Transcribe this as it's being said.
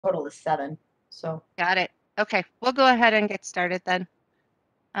total is 7. So Got it. Okay, we'll go ahead and get started then.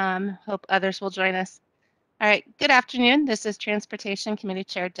 Hope others will join us. All right, good afternoon. This is Transportation Committee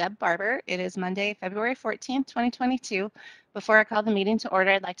Chair Deb Barber. It is Monday, February 14th, 2022. Before I call the meeting to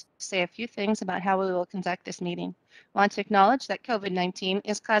order, I'd like to say a few things about how we will conduct this meeting. I want to acknowledge that COVID-19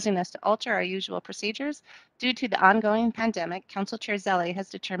 is causing us to alter our usual procedures. Due to the ongoing pandemic, Council Chair Zelli has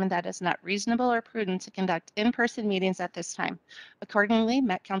determined that it's not reasonable or prudent to conduct in-person meetings at this time. Accordingly,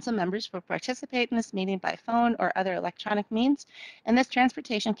 Met Council members will participate in this meeting by phone or other electronic means, and this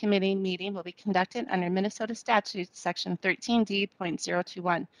Transportation Committee meeting will be conducted under Minnesota Statute Section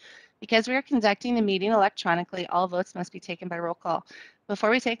 13D.021. Because we are conducting the meeting electronically, all votes must be taken by roll call.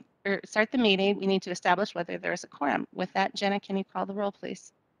 Before we start the meeting, we need to establish whether there is a quorum. With that, Jenna, can you call the roll,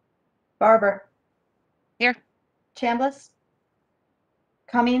 please? Barber. Here. Chambliss.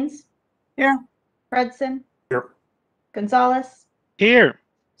 Cummings. Here. Fredson. Here. Gonzalez. Here.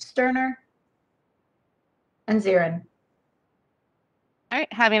 Sterner. And Zirin. All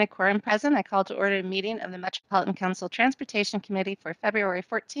right, having a quorum present, I call to order a meeting of the Metropolitan Council Transportation Committee for February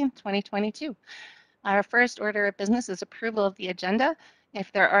 14th, 2022. Our first order of business is approval of the agenda. If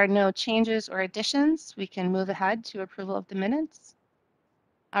there are no changes or additions, we can move ahead to approval of the minutes.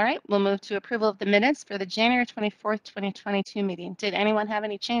 All right, we'll move to approval of the minutes for the January 24th, 2022 meeting. Did anyone have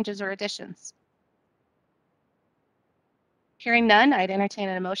any changes or additions? Hearing none, I'd entertain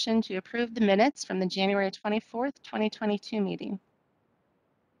a motion to approve the minutes from the January 24th, 2022 meeting.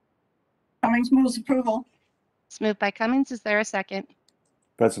 Cummings moves approval. It's moved by Cummings. Is there a second?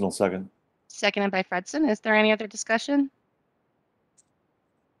 Fredson will second. Seconded by Fredson. Is there any other discussion?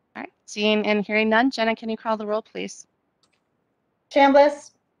 All right, seeing and hearing none, Jenna, can you call the roll, please?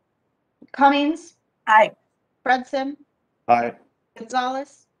 Chambliss. Cummings. Aye. Fredson. Aye.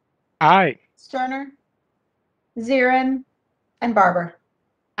 Gonzalez. Aye. Sterner. Zirin. And Barber.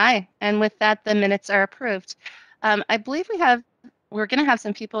 Aye, and with that, the minutes are approved. I believe we're going to have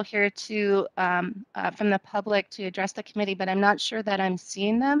some people here to from the public to address the committee, but I'm not sure that I'm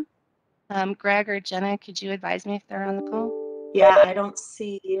seeing them. Greg or Jenna, could you advise me if they're on the call? Yeah, I don't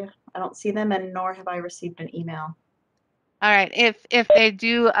see them, and nor have I received an email. All right, if they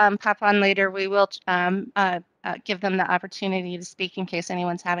do pop on later, we will give them the opportunity to speak in case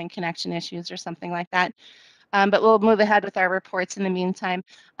anyone's having connection issues or something like that. But we'll move ahead with our reports in the meantime.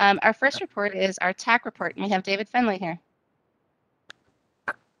 Our first report is our TAAC report, and we have David Fenley here.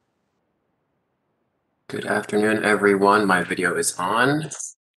 Good afternoon, everyone. My video is on.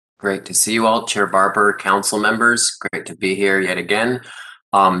 Great to see you all. Chair Barber, council members, great to be here yet again.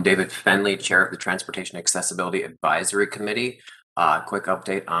 David Fenley, Chair of the Transportation Accessibility Advisory Committee. Quick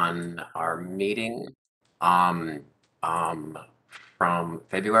update on our meeting from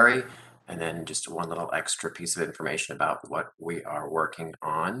February, and then just one little extra piece of information about what we are working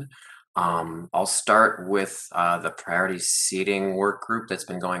on. I'll start with the priority seating work group that's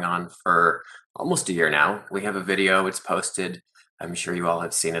been going on for almost a year now. We have a video, it's posted. I'm sure you all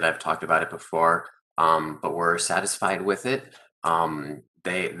have seen it. I've talked about it before, but we're satisfied with it.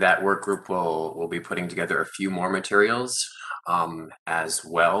 That work group will be putting together a few more materials as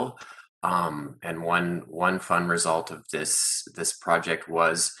well. And one fun result of this project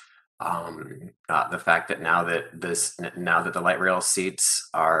was the fact that now that the light rail seats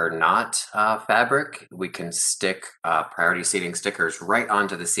are not fabric, we can stick priority seating stickers right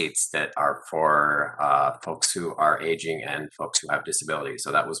onto the seats that are for folks who are aging and folks who have disabilities.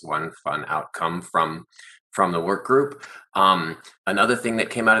 So that was one fun outcome from the work group. Another thing that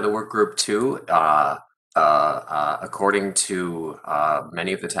came out of the work group too, according to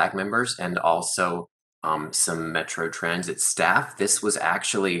many of the TAAC members and also some Metro Transit staff, this was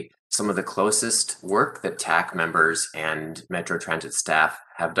actually some of the closest work that TAAC members and Metro Transit staff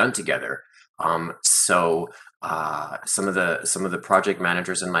have done together. So some of the project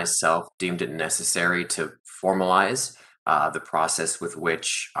managers and myself deemed it necessary to formalize the process with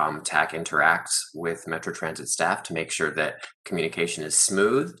which TAAC interacts with Metro Transit staff to make sure that communication is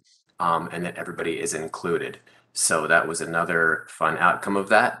smooth and that everybody is included. So that was another fun outcome of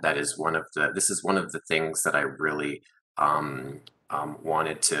that. This is one of the things that I really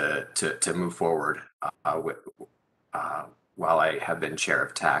wanted to move forward with while I have been chair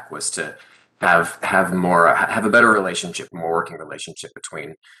of TAAC, was to have a better relationship, more working relationship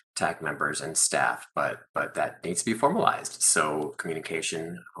between TAAC members and staff, but that needs to be formalized so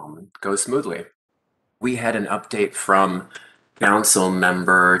communication goes smoothly. We had an update from Council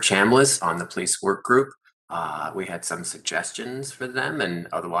Member Chambliss on the police work group. We had some suggestions for them, and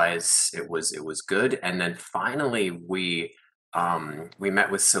otherwise it was good. And then finally we met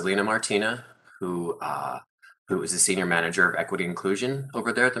with Selena Martina, who who is the senior manager of equity inclusion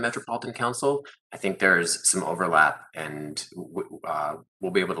over there at the Metropolitan Council. I think there's some overlap, and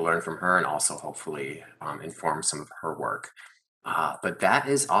we'll be able to learn from her and also hopefully inform some of her work. But that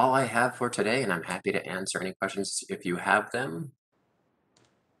is all I have for today, and I'm happy to answer any questions if you have them.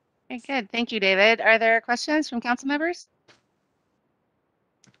 Okay, good. Thank you, David. Are there questions from council members?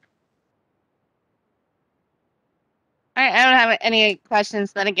 All right, I don't have any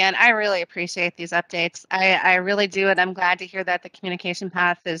questions, but again, I really appreciate these updates. I really do, and I'm glad to hear that the communication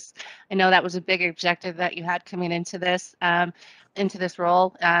path is, I know that was a big objective that you had coming into this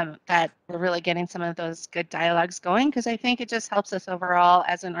role, that we're really getting some of those good dialogues going, because I think it just helps us overall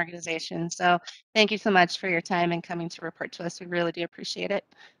as an organization. So thank you so much for your time and coming to report to us. We really do appreciate it.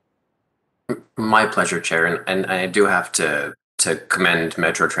 My pleasure, Chair, and I do have to commend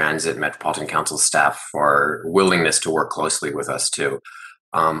Metro Transit Metropolitan Council staff for willingness to work closely with us too.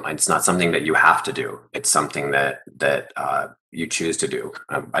 It's not something that you have to do. It's something that you choose to do.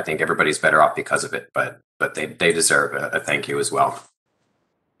 I think everybody's better off because of it, but they deserve a thank you as well.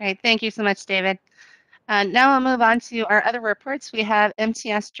 All right, thank you so much, David. Now I'll move on to our other reports. We have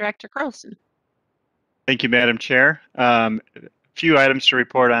MTS Director Carlson. Thank you, Madam Chair. A few items to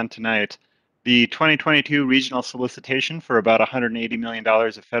report on tonight. The 2022 regional solicitation for about $180 million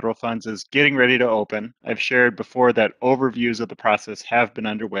of federal funds is getting ready to open. I've shared before that overviews of the process have been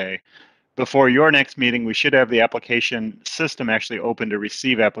underway. Before your next meeting, we should have the application system actually open to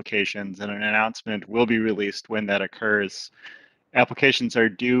receive applications, and an announcement will be released when that occurs. Applications are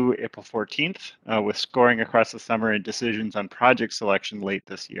due April 14th, with scoring across the summer and decisions on project selection late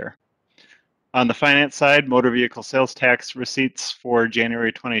this year. On the finance side, motor vehicle sales tax receipts for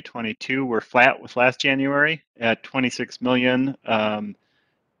January 2022 were flat with last January at 26 million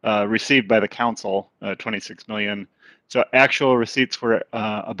received by the council, 26 million. So actual receipts were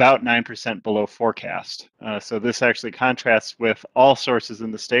about 9% below forecast. So this actually contrasts with all sources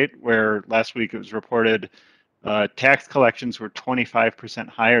in the state, where last week it was reported tax collections were 25%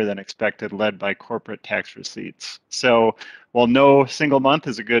 higher than expected, led by corporate tax receipts. So while no single month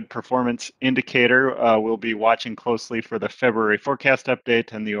is a good performance indicator, we'll be watching closely for the February forecast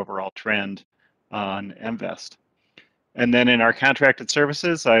update and the overall trend on MVEST. And then in our contracted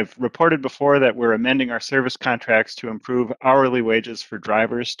services, I've reported before that we're amending our service contracts to improve hourly wages for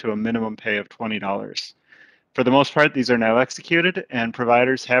drivers to a minimum pay of $20. For the most part, these are now executed, and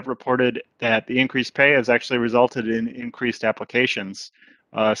providers have reported that the increased pay has actually resulted in increased applications.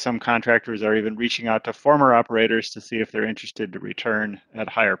 Some contractors are even reaching out to former operators to see if they're interested to return at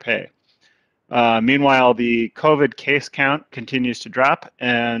higher pay. Meanwhile, the COVID case count continues to drop,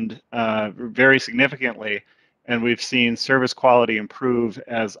 and very significantly, and we've seen service quality improve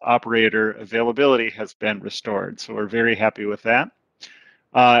as operator availability has been restored. So we're very happy with that.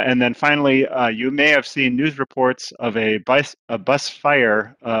 And then finally, you may have seen news reports of a bus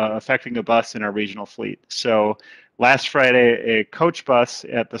fire affecting a bus in our regional fleet. So last Friday, a coach bus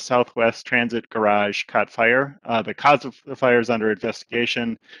at the Southwest Transit Garage caught fire. The cause of the fire is under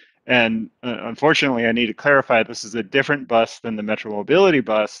investigation. And unfortunately, I need to clarify, this is a different bus than the Metro Mobility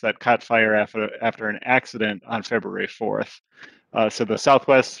bus that caught fire after an accident on February 4th. So the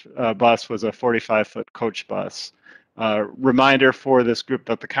Southwest bus was a 45-foot coach bus. Reminder for this group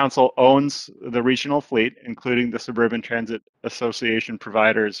that the council owns the regional fleet, including the Suburban Transit Association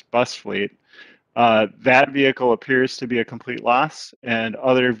providers bus fleet. That vehicle appears to be a complete loss, and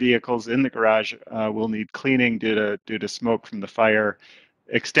other vehicles in the garage will need cleaning due to smoke from the fire.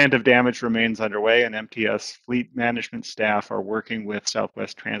 Extent of damage remains underway, and MTS fleet management staff are working with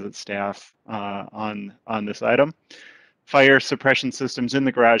Southwest Transit staff on this item. Fire suppression systems in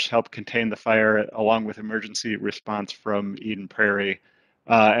the garage help contain the fire, along with emergency response from Eden Prairie.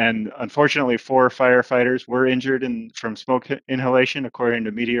 And unfortunately, 4 firefighters were injured from smoke inhalation, according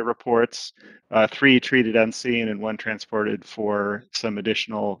to media reports. 3 treated on scene and 1 transported for some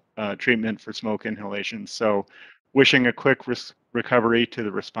additional treatment for smoke inhalation. So wishing a quick recovery to the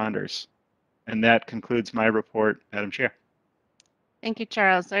responders. And that concludes my report, Madam Chair. Thank you,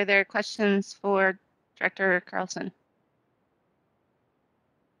 Charles. Are there questions for Director Carlson?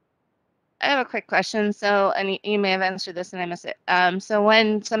 I have a quick question. So, and you may have answered this and I missed it. So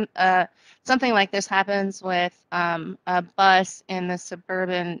when something like this happens with a bus in the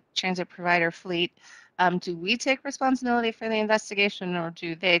suburban transit provider fleet, do we take responsibility for the investigation, or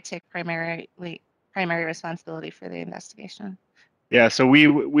do they take primary responsibility for the investigation? Yeah, so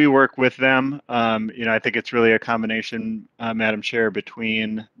we work with them. I think it's really a combination, Madam Chair,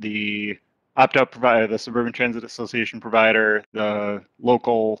 between the opt-out provider, the Suburban Transit Association provider, the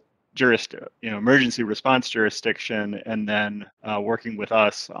local emergency response jurisdiction, and then working with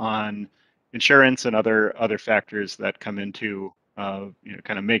us on insurance and other factors that come into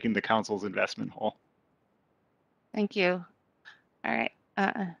kind of making the council's investment whole. Thank you. All right.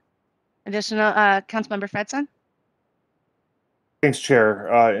 Additional Councilmember Fredson? Thanks,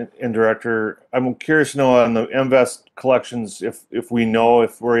 Chair and Director. I'm curious to know on the MVest collections if we know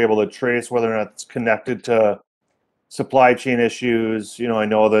if we're able to trace whether or not it's connected to supply chain issues. I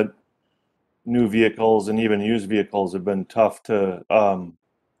know that new vehicles and even used vehicles have been tough to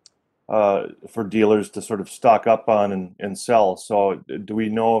for dealers to sort of stock up on and sell. So do we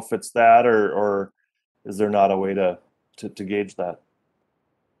know if it's that or is there not a way to gauge that?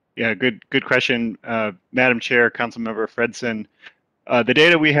 Yeah, good question, Madam Chair, Councilmember Fredson. The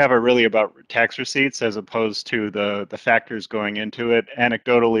data we have are really about tax receipts as opposed to the factors going into it.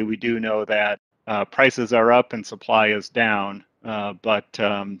 Anecdotally, we do know that prices are up and supply is down, but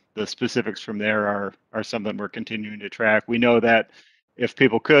the specifics from there are something we're continuing to track. We know that if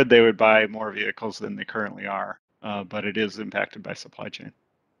people could, they would buy more vehicles than they currently are, but it is impacted by supply chain.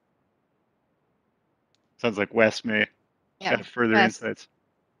 Sounds like Wes may have further insights.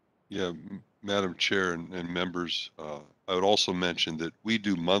 Yeah, Madam Chair and members, I would also mention that we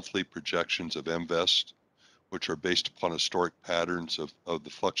do monthly projections of MVest, which are based upon historic patterns of the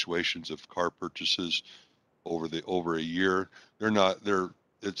fluctuations of car purchases over a year.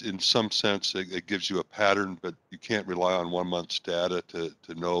 It's in some sense it gives you a pattern, but you can't rely on 1 month's data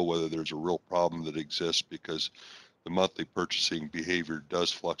to know whether there's a real problem that exists, because the monthly purchasing behavior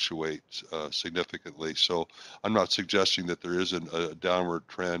does fluctuate significantly. So I'm not suggesting that there isn't a downward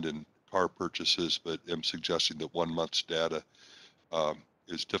trend in car purchases, but I'm suggesting that 1 month's data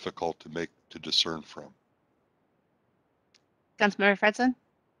is difficult to discern from. Councilmember Fredson?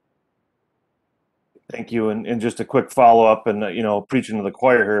 Thank you. And just a quick follow-up, and preaching to the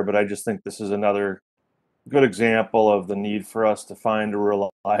choir here, but I just think this is another good example of the need for us to find a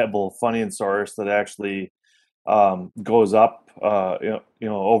reliable funding source that actually goes up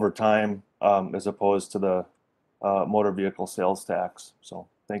over time as opposed to the motor vehicle sales tax. So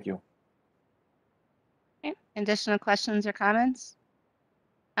thank you. Okay. Additional questions or comments?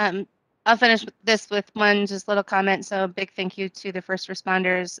 I'll finish this with one just little comment. So big thank you to the first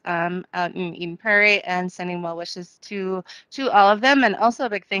responders out in Eden Prairie, and sending well wishes to all of them. And also a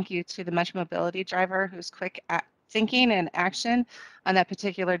big thank you to the Metro Mobility driver who's quick at thinking and action on that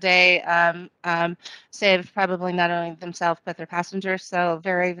particular day saved probably not only themselves but their passengers. So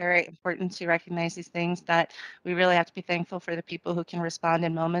very, very important to recognize these things, that we really have to be thankful for the people who can respond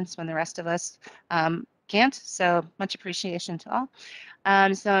in moments when the rest of us can't. So much appreciation to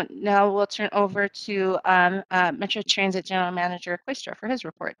all. So now we'll turn over to Metro Transit General Manager Kooistra for his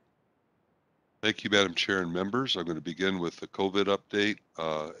report. Thank you, Madam Chair and members. I'm going to begin with the COVID update.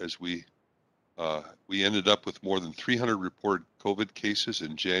 As we ended up with more than 300 reported COVID cases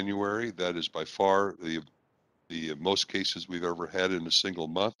in January. That is by far the most cases we've ever had in a single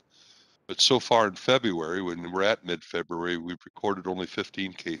month. But so far in February, when we're at mid-February, we've recorded only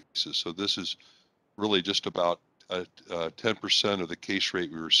 15 cases. So this is really just about 10% of the case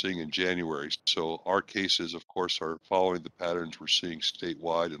rate we were seeing in January. So our cases, of course, are following the patterns we're seeing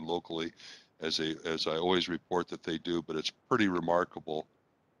statewide and locally, as I always report that they do. But it's pretty remarkable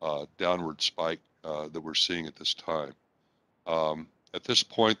downward spike that we're seeing at this time. At this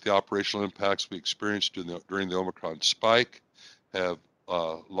point, the operational impacts we experienced during the Omicron spike have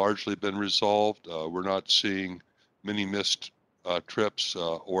largely been resolved. We're not seeing many missed trips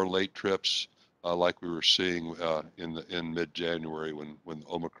or late trips like we were seeing in mid-January when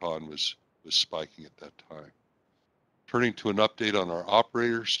Omicron was spiking at that time. Turning to an update on our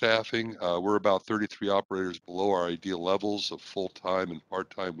operator staffing, we're about 33 operators below our ideal levels of full-time and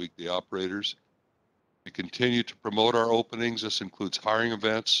part-time weekday operators. We continue to promote our openings. This includes hiring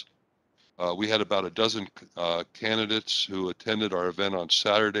events. We had about a dozen candidates who attended our event on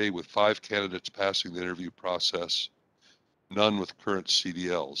Saturday, with 5 candidates passing the interview process, none with current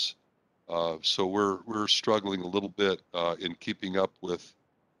CDLs. So we're struggling a little bit in keeping up with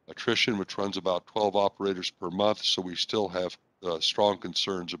attrition, which runs about 12 operators per month. So we still have strong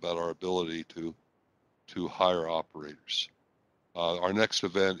concerns about our ability to hire operators. Our next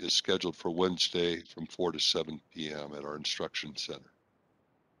event is scheduled for Wednesday from 4 to 7 p.m. at our instruction center.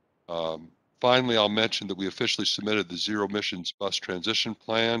 Finally, I'll mention that we officially submitted the zero emissions bus transition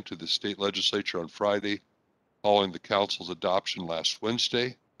plan to the state legislature on Friday, following the council's adoption last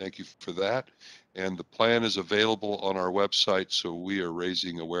Wednesday. Thank you for that. And the plan is available on our website, so we are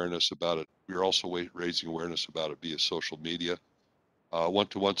raising awareness about it. We are also raising awareness about it via social media. I want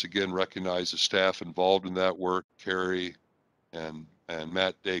to once again recognize the staff involved in that work, Carrie and And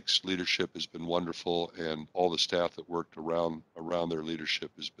Matt Dake's leadership has been wonderful, and all the staff that worked around their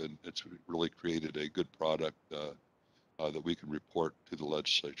leadership it's really created a good product that we can report to the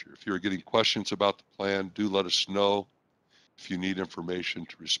legislature. If you're getting questions about the plan, do let us know. If you need information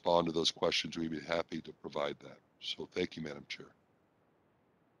to respond to those questions, we'd be happy to provide that. So thank you, Madam Chair.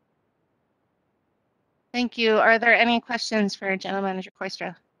 Thank you. Are there any questions for General Manager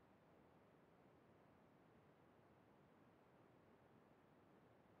Kooistra?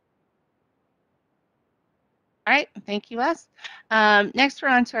 All right, thank you, Wes. Next, we're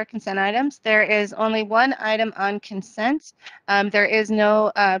on to our consent items. There is only one item on consent. There is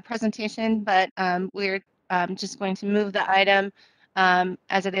no presentation, but we're just going to move the item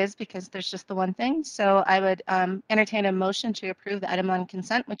as it is because there's just the one thing. So I would entertain a motion to approve the item on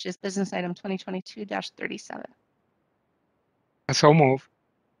consent, which is business item 2022-37. So move.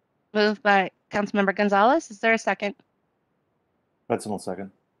 Moved by Councilmember Gonzalez. Is there a second? Hudson will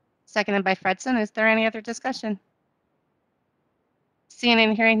second. Seconded by Fredson. Is there any other discussion? Seeing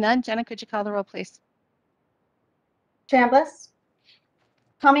and hearing none, Jenna, could you call the roll, please? Chambliss,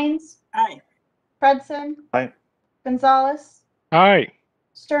 Cummings, Aye. Fredson, Aye. Gonzalez, Aye.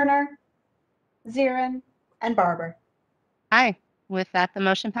 Sterner, Zirin, and Barber. Aye. With that, the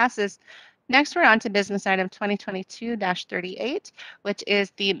motion passes. Next, we're on to business item 2022-38, which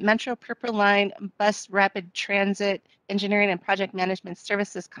is the Metro Purple Line Bus Rapid Transit Engineering and Project Management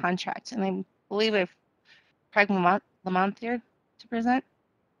Services Contract. And I believe we have Craig Lamothe here to present.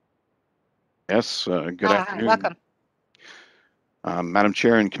 Yes, good Hi, afternoon. welcome. Madam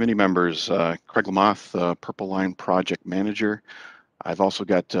Chair and committee members, Craig Lamothe, Purple Line Project Manager. I've also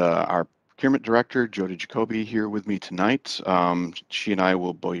got our Procurement Director, Jody Jacoby, here with me tonight. She and I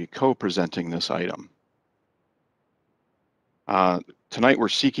will be co-presenting this item. Tonight, we're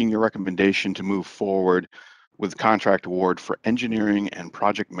seeking your recommendation to move forward with contract award for engineering and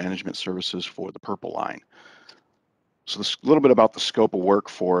project management services for the Purple Line. So this, a little bit about the scope of work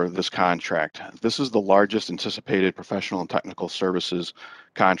for this contract. This is the largest anticipated professional and technical services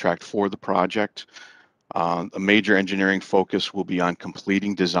contract for the project. A major engineering focus will be on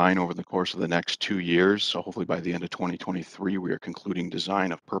completing design over the course of the next 2 years. So hopefully by the end of 2023, we are concluding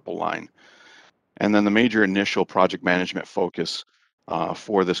design of Purple Line. And then the major initial project management focus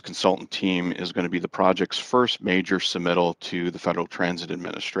for this consultant team is going to be the project's first major submittal to the Federal Transit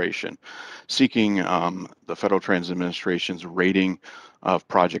Administration, seeking the Federal Transit Administration's rating of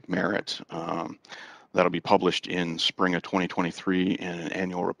project merit. That'll be published in spring of 2023 in an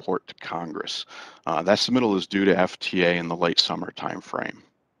annual report to Congress. That submittal is due to FTA in the late summer timeframe.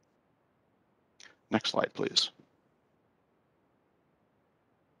 Next slide, please.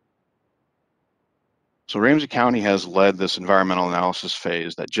 So Ramsey County has led this environmental analysis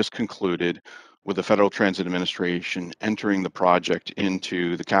phase that just concluded with the Federal Transit Administration entering the project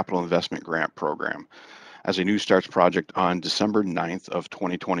into the Capital Investment Grant Program as a New Starts project on December 9th of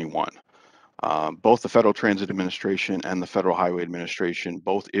 2021. Both the Federal Transit Administration and the Federal Highway Administration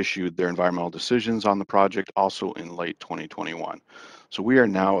both issued their environmental decisions on the project also in late 2021. So we are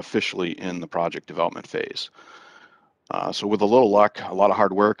now officially in the project development phase. So with a little luck, a lot of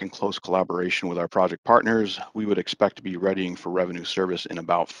hard work and close collaboration with our project partners, we would expect to be readying for revenue service in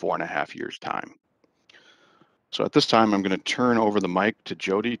about 4.5 years' time. So at this time, I'm going to turn over the mic to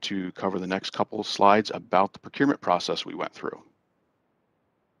Jody to cover the next couple of slides about the procurement process we went through.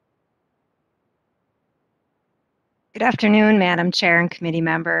 Good afternoon, Madam Chair and committee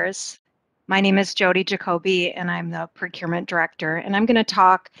members. My name is Jody Jacoby, and I'm the Procurement Director, and I'm going to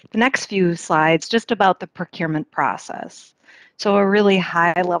talk the next few slides just about the procurement process. So a really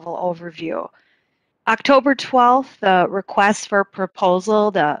high-level overview. October 12th, the request for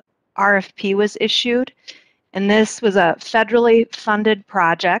proposal, the RFP was issued, and this was a federally funded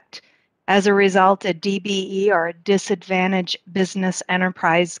project. As a result, a DBE, or a Disadvantaged Business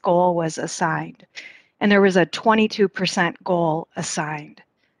Enterprise goal, was assigned, and there was a 22% goal assigned.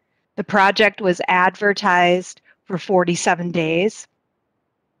 The project was advertised for 47 days,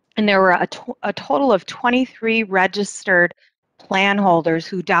 and there were a total of 23 registered plan holders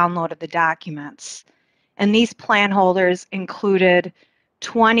who downloaded the documents. And these plan holders included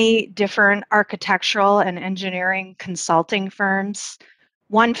 20 different architectural and engineering consulting firms,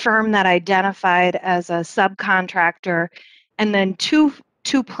 one firm that identified as a subcontractor, and then two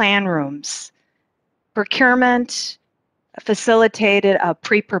plan rooms. Procurement facilitated a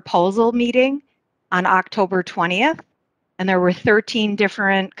pre-proposal meeting on October 20th, and there were 13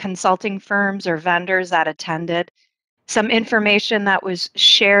 different consulting firms or vendors that attended. Some information that was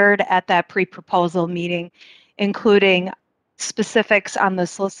shared at that pre-proposal meeting, including specifics on the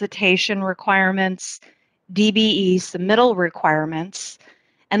solicitation requirements, DBE submittal requirements,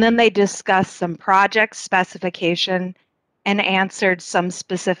 and then they discussed some project specification and answered some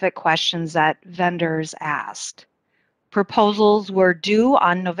specific questions that vendors asked. Proposals were due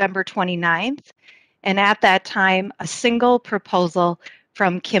on November 29th, and at that time, a single proposal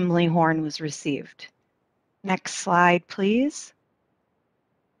from Kimley Horn was received. Next slide, please.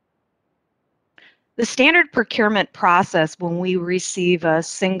 The standard procurement process when we receive a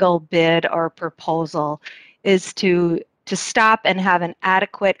single bid or proposal is to stop and have an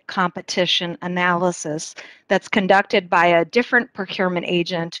adequate competition analysis that's conducted by a different procurement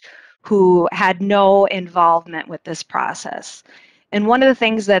agent who had no involvement with this process. And one of the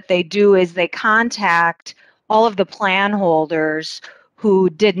things that they do is they contact all of the plan holders who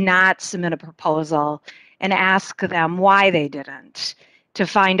did not submit a proposal and ask them why they didn't, to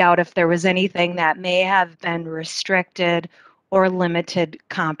find out if there was anything that may have been restricted or limited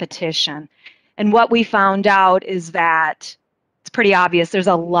competition. And what we found out is that it's pretty obvious there's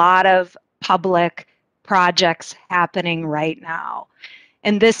a lot of public projects happening right now.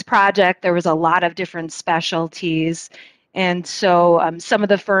 In this project, there was a lot of different specialties. And so some of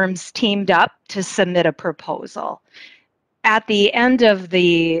the firms teamed up to submit a proposal. At the end of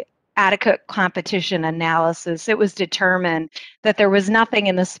the adequate competition analysis, it was determined that there was nothing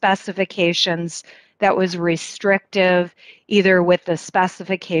in the specifications that was restrictive, either with the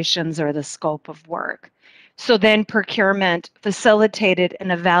specifications or the scope of work. So then procurement facilitated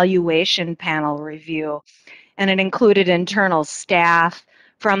an evaluation panel review, and it included internal staff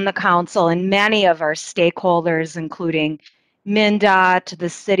from the council and many of our stakeholders, including MnDOT, the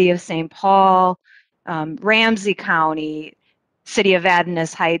City of St. Paul, Ramsey County, City of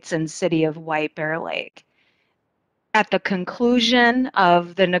Adams Heights, and City of White Bear Lake. At the conclusion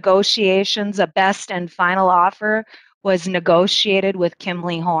of the negotiations, a best and final offer was negotiated with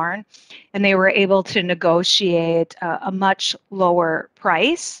Kimley Horn, and they were able to negotiate a much lower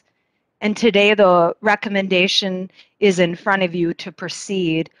price. And today the recommendation is in front of you to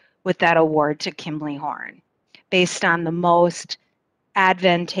proceed with that award to Kimley Horn based on the most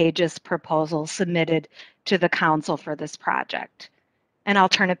advantageous proposal submitted to the council for this project. And I'll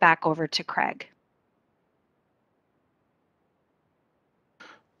turn it back over to Craig.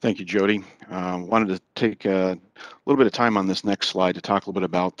 Thank you, Jody. Wanted to take a little bit of time on this next slide to talk a little bit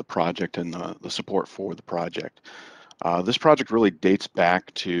about the project and the support for the project. This project really dates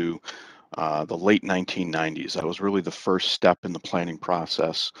back to the late 1990s. That was really the first step in the planning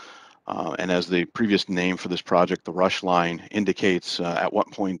process. And as the previous name for this project, the Rush Line, indicates, at what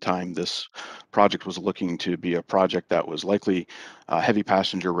point in time this project was looking to be a project that was likely heavy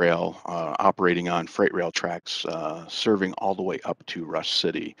passenger rail operating on freight rail tracks, serving all the way up to Rush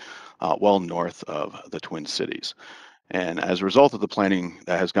City, well north of the Twin Cities. And as a result of the planning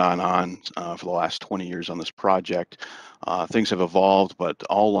that has gone on for the last 20 years on this project, things have evolved, but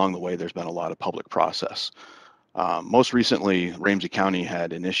all along the way, there's been a lot of public process. Most recently, Ramsey County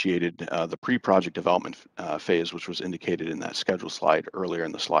had initiated the pre-project development phase, which was indicated in that schedule slide earlier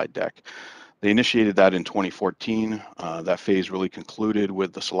in the slide deck. They initiated that in 2014. That phase really concluded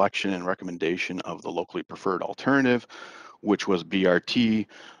with the selection and recommendation of the locally preferred alternative, which was BRT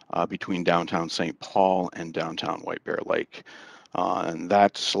between downtown St. Paul and downtown White Bear Lake. And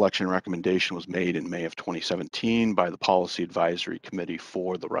that selection recommendation was made in May of 2017 by the Policy Advisory Committee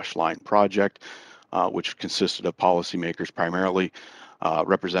for the Rush Line project, which consisted of policymakers primarily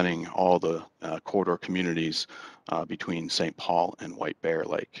representing all the corridor communities between St. Paul and White Bear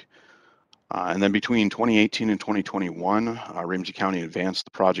Lake. And then between 2018 and 2021, Ramsey County advanced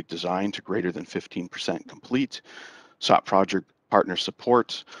the project design to greater than 15% complete, sought project partner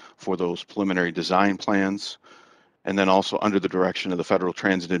support for those preliminary design plans. And then also under the direction of the Federal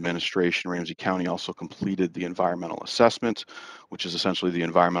Transit Administration, Ramsey County also completed the environmental assessment, which is essentially the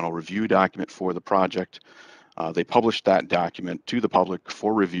environmental review document for the project. They published that document to the public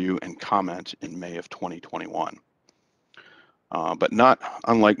for review and comment in May of 2021. But not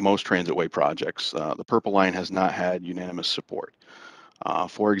unlike most transitway projects, the Purple Line has not had unanimous support.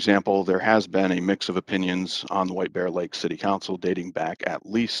 For example, there has been a mix of opinions on the White Bear Lake City Council dating back at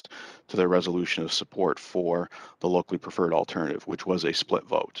least to their resolution of support for the locally preferred alternative, which was a split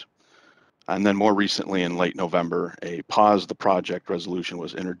vote. And then more recently in late November, a pause the project resolution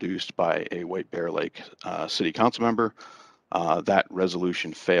was introduced by a White Bear Lake City Council member. That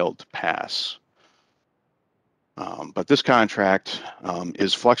resolution failed to pass. But this contract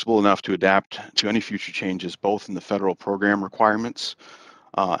is flexible enough to adapt to any future changes, both in the federal program requirements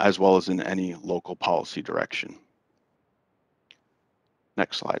as well as in any local policy direction.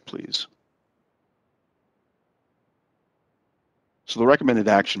 Next slide, please. So the recommended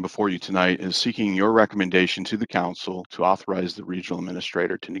action before you tonight is seeking your recommendation to the council to authorize the regional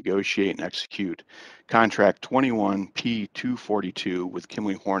administrator to negotiate and execute contract 21P242 with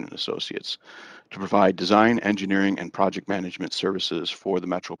Kimley Horn and Associates to provide design, engineering, and project management services for the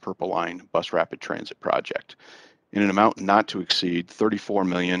Metro Purple Line Bus Rapid Transit Project in an amount not to exceed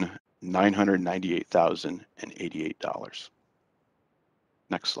 $34,998,088.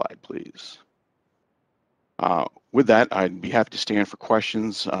 Next slide, please. With that, I'd be happy to stand for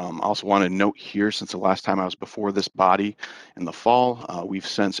questions. Also want to note here, since the last time I was before this body in the fall, we've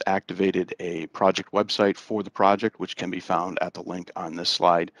since activated a project website for the project, which can be found at the link on this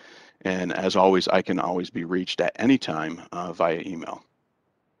slide. And as always, I can always be reached at any time via email.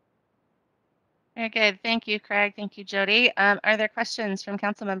 Very good. Thank you, Craig. Thank you, Jody. Are there questions from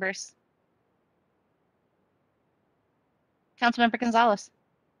council members? Councilmember Gonzalez.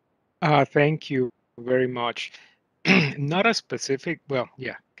 Thank you very much. Not a specific, well,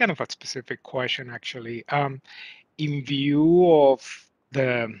 yeah, kind of a specific question actually. In view of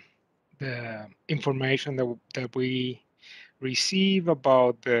the information that we receive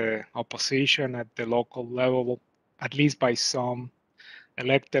about the opposition at the local level, at least by some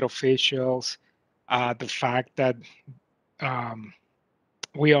elected officials, the fact that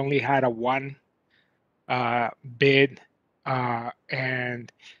we only had a one bid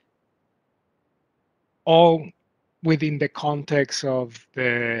and all within the context of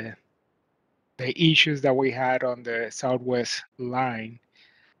the issues that we had on the Southwest line.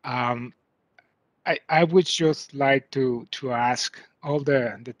 I would just like to ask all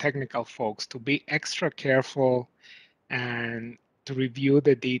the technical folks to be extra careful and to review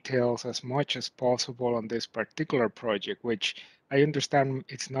the details as much as possible on this particular project, which I understand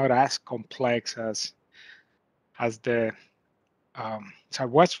it's not as complex as the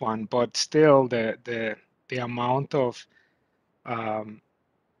Southwest one, but still the amount of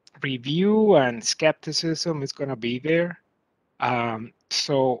review and skepticism is going to be there.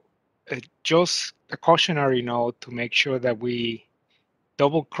 So just a cautionary note to make sure that we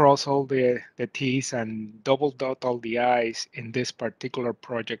double cross all the T's and double dot all the I's in this particular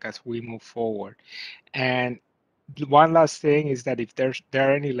project as we move forward. And one last thing is that if there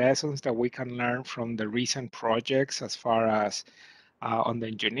are any lessons that we can learn from the recent projects as far as on the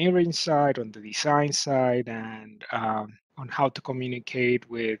engineering side, on the design side, and on how to communicate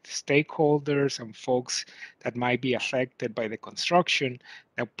with stakeholders and folks that might be affected by the construction,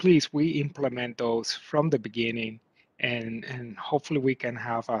 that please we implement those from the beginning, and hopefully we can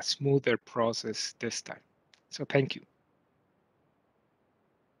have a smoother process this time. So thank you.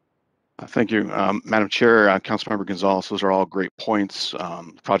 Thank you, Madam Chair, Councilmember Gonzalez. Those are all great points.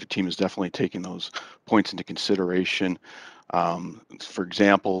 The project team is definitely taking those points into consideration. For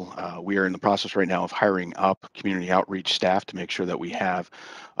example, we are in the process right now of hiring up community outreach staff to make sure that we have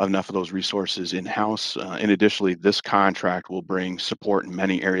enough of those resources in-house. In addition, this contract will bring support in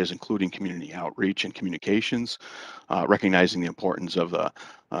many areas, including community outreach and communications, recognizing the importance of the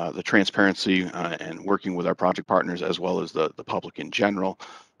transparency and working with our project partners as well as the public in general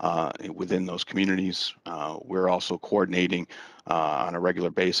within those communities. We're also coordinating on a regular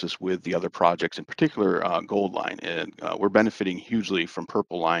basis with the other projects, in particular Gold Line. And we're benefiting hugely from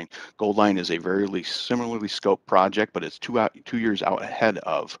Purple Line. Gold Line is a very similarly scoped project, but it's 2 years out ahead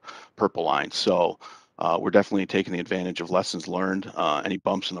of Purple Line. So we're definitely taking the advantage of lessons learned, any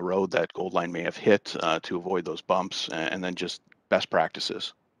bumps in the road that Gold Line may have hit to avoid those bumps, and then just best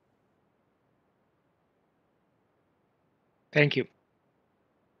practices. Thank you.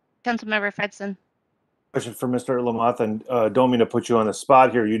 Councilmember Fredson. Question for Mr. Lamothe, and don't mean to put you on the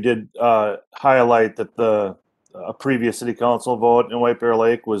spot here. You did highlight that a previous city council vote in White Bear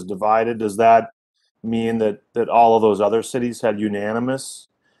Lake was divided. Does that mean that all of those other cities had unanimous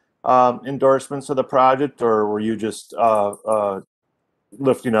endorsements of the project, or were you just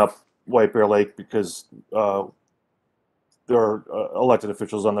lifting up White Bear Lake because there are elected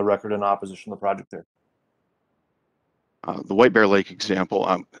officials on the record in opposition to the project there? The White Bear Lake example,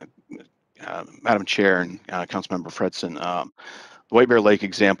 Madam Chair and Councilmember Fredson, the White Bear Lake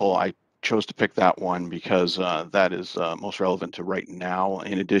example, I chose to pick that one because that is most relevant to right now.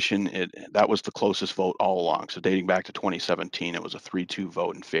 In addition, that was the closest vote all along. So dating back to 2017, it was a 3-2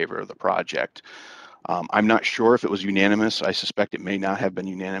 vote in favor of the project. I'm not sure if it was unanimous. I suspect it may not have been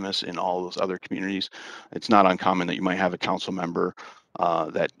unanimous in all those other communities. It's not uncommon that you might have a council member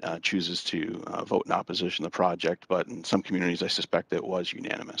that chooses to vote in opposition to the project, but in some communities, I suspect it was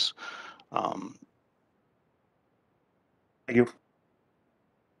unanimous. Thank you.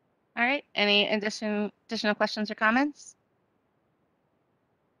 All right. Any additional questions or comments?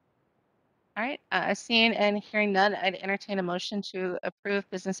 All right, seeing and hearing none, I'd entertain a motion to approve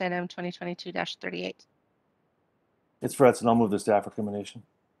business item 2022-38. It's Fredson. I'll move the staff recommendation.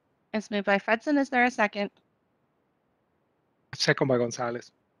 It's moved by Fredson. Is there a second? Second by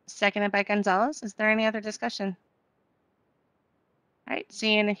Gonzalez. Seconded by Gonzalez. Is there any other discussion? All right,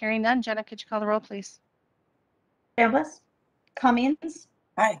 seeing and hearing none, Jenna, could you call the roll, please? Chambliss, Cummings,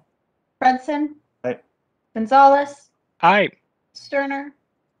 Aye. Fredson, Aye. Gonzalez, Aye. Sterner,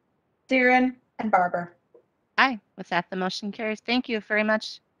 Siren, and Barber. Aye. With that, the motion carries. Thank you very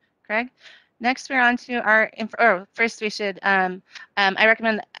much, Craig. Next, we're on to our, first we should, I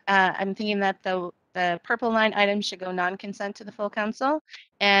recommend, I'm thinking that the purple line item should go non-consent to the full council,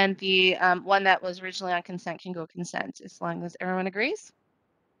 and the one that was originally on consent can go consent, as long as everyone agrees.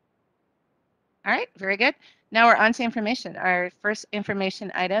 All right, very good. Now we're on to information. Our first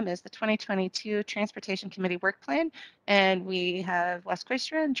information item is the 2022 Transportation Committee Work Plan, and we have Wes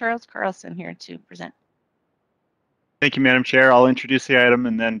Kooistra and Charles Carlson here to present. Thank you, Madam Chair. I'll introduce the item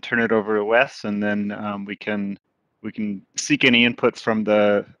and then turn it over to Wes, and then we can seek any input from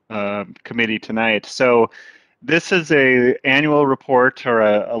the committee tonight. So this is a annual report or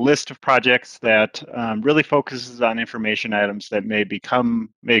a list of projects that really focuses on information items that may come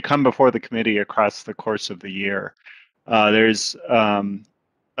before the committee across the course of the year. There's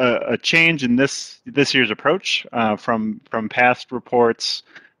a change in this year's approach from past reports.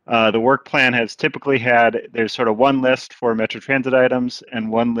 The work plan has typically had, there's sort of one list for Metro Transit items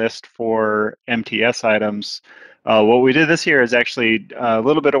and one list for MTS items. What we did this year is actually a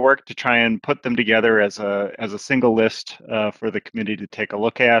little bit of work to try and put them together as a single list for the committee to take a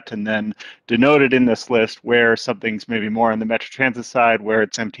look at, and then denoted in this list where something's maybe more on the Metro Transit side, where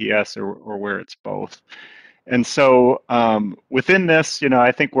it's MTS, or where it's both. And so within this,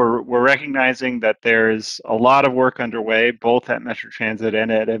 I think we're recognizing that there's a lot of work underway, both at Metro Transit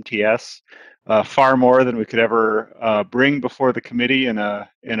and at MTS, far more than we could ever bring before the committee in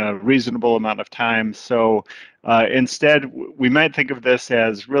a reasonable amount of time. So instead, we might think of this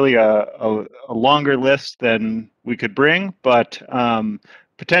as really a longer list than we could bring, but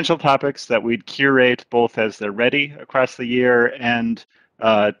potential topics that we'd curate both as they're ready across the year and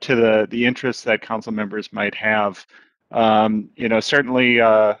to the interests that council members might have. Certainly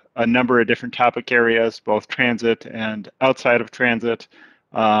a number of different topic areas, both transit and outside of transit.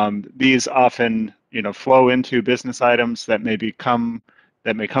 These often, flow into business items that may come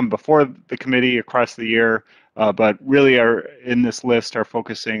before the committee across the year, but really are in this list are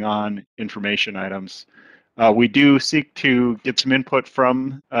focusing on information items. We do seek to get some input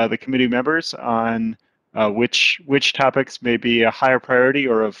from the committee members on which topics may be a higher priority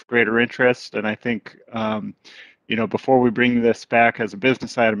or of greater interest. And I think, before we bring this back as a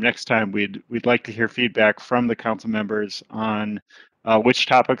business item next time, we'd like to hear feedback from the council members on which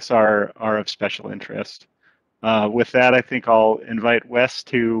topics are of special interest. With that, I think I'll invite Wes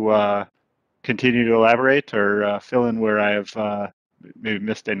to continue to elaborate or fill in where I have maybe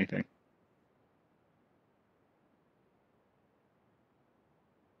missed anything.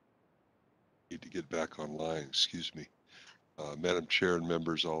 Need to get back online, excuse me. Madam Chair and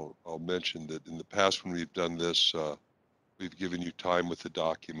members, I'll mention that in the past when we've done this, we've given you time with the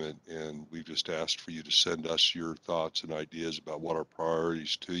document, and we've just asked for you to send us your thoughts and ideas about what are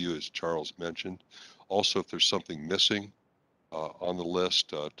priorities to you, as Charles mentioned. Also, if there's something missing on the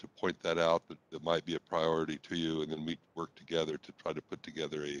list, to point that out that might be a priority to you, and then we work together to try to put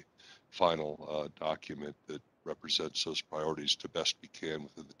together a final document that represents those priorities to best we can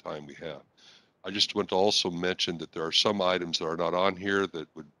within the time we have. I just want to also mention that there are some items that are not on here that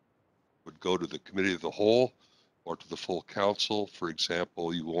would go to the committee of the whole or to the full council. For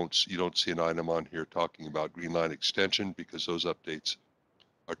example, you don't see an item on here talking about Green Line extension because those updates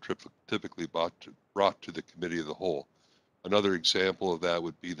are typically brought to the committee of the whole. Another example of that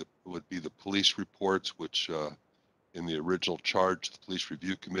would be the police reports, which in the original charge of the Police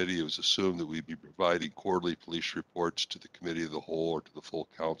Review Committee, it was assumed that we'd be providing quarterly police reports to the committee of the whole or to the full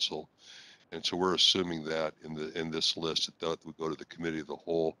council. And so we're assuming that in this list that would go to the committee of the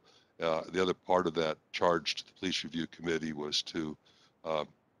whole. The other part of that charge to the Police Review Committee was to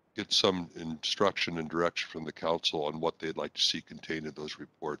get some instruction and direction from the council on what they'd like to see contained in those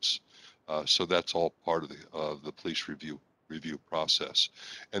reports. So that's all part of the police review process.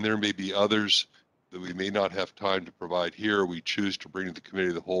 And there may be others that we may not have time to provide here. We choose to bring to the committee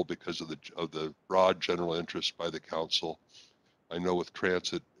of the whole because of the broad general interest by the council. I know with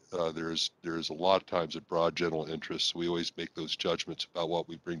transit, there is a lot of times a broad general interest. So we always make those judgments about what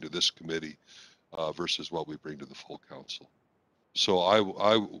we bring to this committee versus what we bring to the full council. So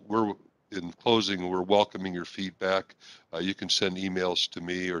we're in closing, we're welcoming your feedback. You can send emails to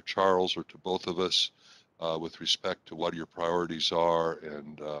me or Charles or to both of us with respect to what your priorities are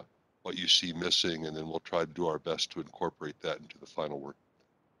and what you see missing, and then we'll try to do our best to incorporate that into the final work.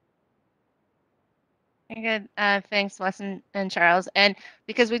 Very good. Thanks, Wes and Charles. And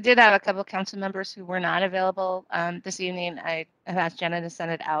because we did have a couple of council members who were not available this evening, I have asked Jenna to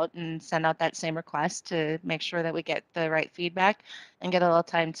send it out and send out that same request to make sure that we get the right feedback and get a little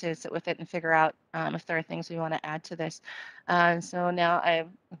time to sit with it and figure out if there are things we want to add to this. So now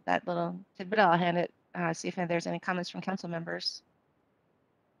with that little tidbit, I'll hand it, see if there's any comments from council members.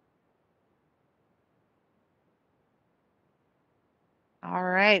 All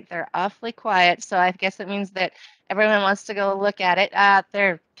right, they're awfully quiet, so I guess that means that everyone wants to go look at it.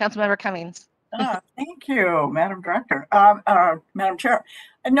 There, Councilmember Cummings. Thank you, Madam Director, Madam Chair.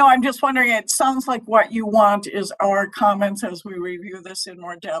 No, I'm just wondering, it sounds like what you want is our comments as we review this in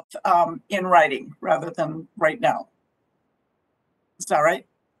more depth in writing rather than right now. Is that right?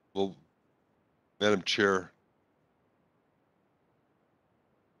 Well, Madam Chair.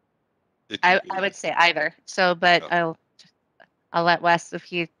 I would say either. So, but Yeah. I'll let Wes if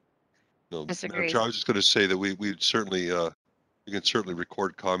he No, disagrees. Madam Chair, I was just going to say that we'd certainly you can certainly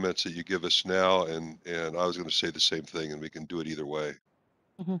record comments that you give us now, and I was going to say the same thing, and we can do it either way.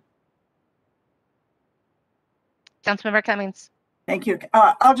 Mm-hmm. Councilmember Cummings. Thank you.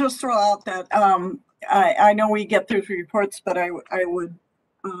 I'll just throw out that I know we get through reports, but I would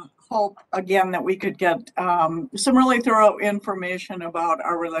hope again that we could get some really thorough information about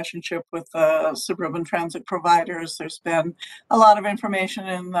our relationship with suburban transit providers. There's been a lot of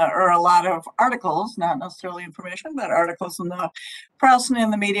information or a lot of articles, not necessarily information, but articles in the press and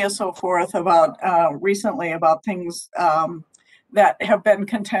in the media, so forth, about recently about things that have been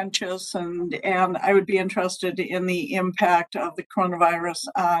contentious, and I would be interested in the impact of the coronavirus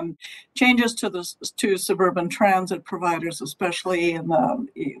on changes to suburban transit providers, especially in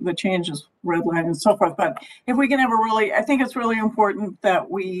the changes, red line and so forth. But if we can have I think it's really important that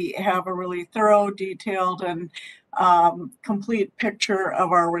we have a really thorough, detailed, and complete picture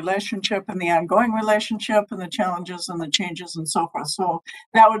of our relationship and the ongoing relationship and the challenges and the changes and so forth. So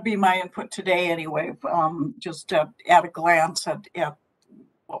that would be my input today anyway, just at a glance at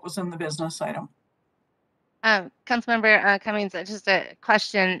what was in the business item. Councilmember Cummings, just a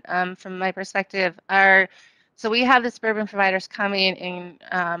question from my perspective. So we have the suburban providers coming in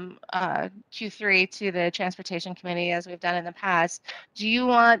Q3 to the Transportation Committee as we've done in the past. Do you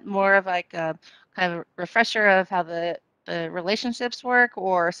want more of like a kind of refresher of how the relationships work,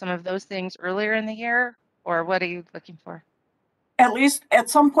 or some of those things earlier in the year, or what are you looking for? At least at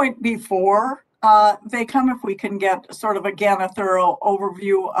some point before they come, if we can get sort of, again, a thorough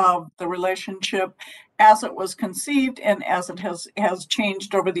overview of the relationship as it was conceived and as it has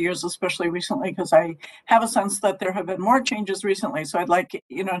changed over the years, especially recently, because I have a sense that there have been more changes recently. So I'd like,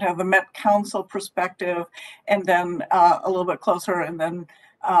 to have the Met Council perspective, and then a little bit closer, and then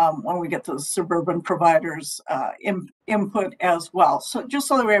when we get to the suburban providers input as well. So just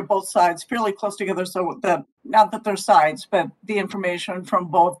so that we have both sides fairly close together, so that, not that they're sides, but the information from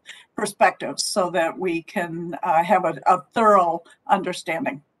both perspectives, so that we can have a thorough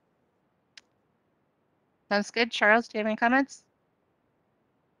understanding. Sounds good. Charles, do you have any comments?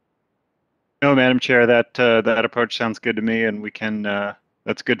 No, Madam Chair, that approach sounds good to me, and we can,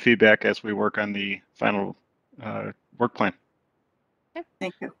 that's good feedback as we work on the final work plan. Okay.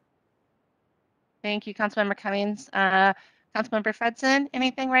 Thank you. Thank you, Councilmember Cummings. Councilmember Fredson,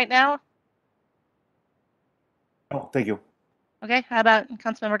 anything right now? Oh, thank you. Okay, how about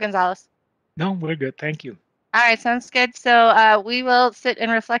Councilmember Gonzalez? No, we're good. Thank you. All right, sounds good. So we will sit and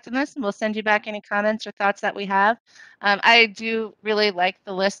reflect on this, and we'll send you back any comments or thoughts that we have. I do really like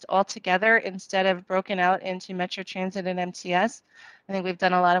the list altogether instead of broken out into Metro Transit and MTS. I think we've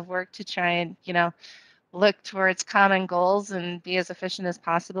done a lot of work to try and, look towards common goals and be as efficient as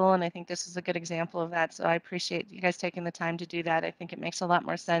possible. And I think this is a good example of that. So I appreciate you guys taking the time to do that. I think it makes a lot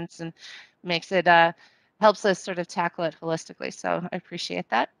more sense and makes it, helps us sort of tackle it holistically. So I appreciate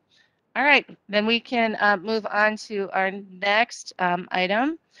that. All right, then we can move on to our next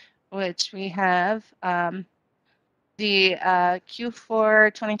item, which we have the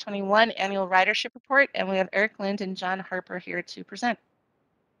Q4 2021 annual ridership report, and we have Eric Lind and John Harper here to present.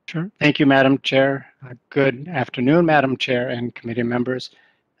 Sure. Thank you, Madam Chair. Good afternoon, Madam Chair and committee members.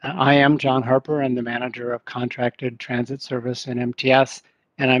 I am John Harper. I'm the manager of contracted transit service in MTS,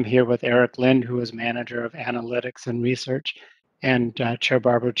 and I'm here with Eric Lind, who is manager of analytics and research. And Chair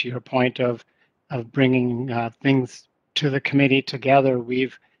Barber, to your point of bringing things to the committee together,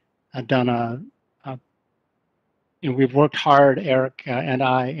 we've done a we've worked hard, Eric and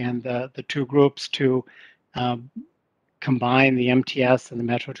I, and the two groups to um, combine the MTS and the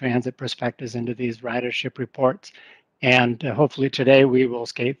Metro Transit perspectives into these ridership reports. And hopefully today we will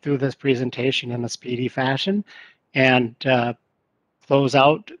skate through this presentation in a speedy fashion and close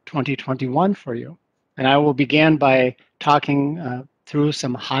out 2021 for you. And I will begin by talking through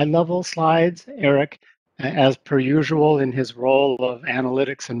some high-level slides. Eric, as per usual in his role of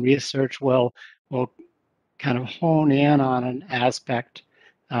analytics and research, will kind of hone in on an aspect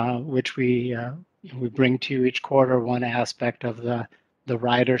which we bring to you each quarter, one aspect of the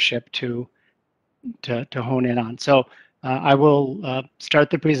ridership to hone in on. So I will start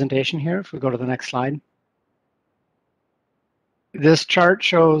the presentation here. If we go to the next slide. This chart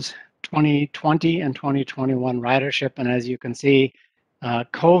shows 2020 and 2021 ridership, and as you can see,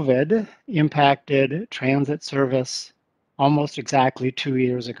 COVID impacted transit service almost exactly 2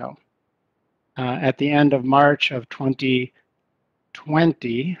 years ago. At the end of March of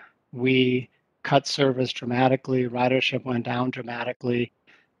 2020, we cut service dramatically. Ridership went down dramatically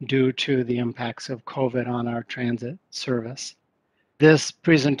due to the impacts of COVID on our transit service. This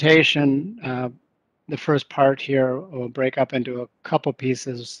presentation, the first part here will break up into a couple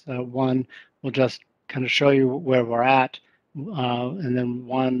pieces. One will just kind of show you where we're at, and then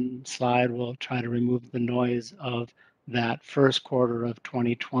one slide will try to remove the noise of that first quarter of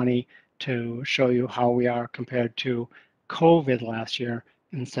 2020 to show you how we are compared to COVID last year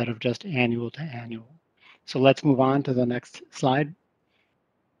instead of just annual to annual. So let's move on to the next slide.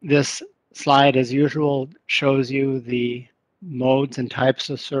 This slide, as usual, shows you the modes and types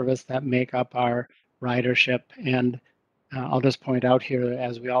of service that make up our ridership. And I'll just point out here,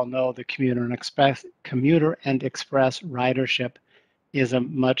 as we all know, the commuter and express ridership is a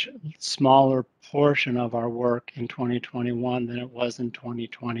much smaller portion of our work in 2021 than it was in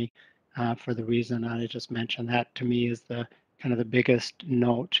 2020 for the reason I just mentioned. That to me is the kind of the biggest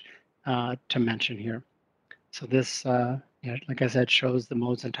note to mention here. So this, like I said, shows the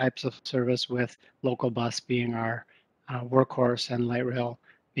modes and types of service, with local bus being our workhorse and light rail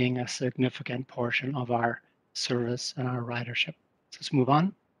being a significant portion of our service and our ridership. So let's move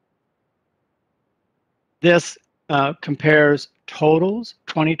on. This compares totals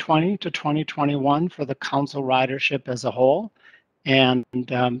 2020 to 2021 for the council ridership as a whole. And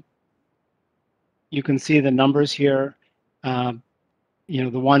you can see the numbers here. The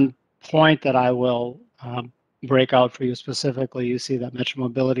one point that I will break out for you specifically, you see that Metro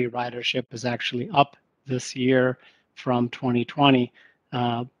Mobility ridership is actually up this year from 2020.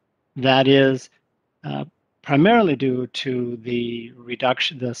 That is primarily due to the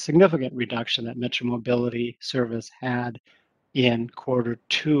significant reduction that Metro Mobility service had in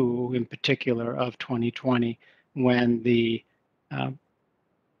Q2, in particular, of 2020, when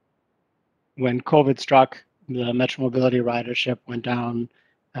COVID struck. The Metro Mobility ridership went down,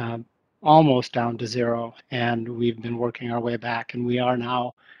 almost down to zero, and we've been working our way back, and we are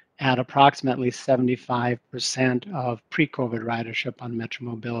now at approximately 75% of pre-COVID ridership on Metro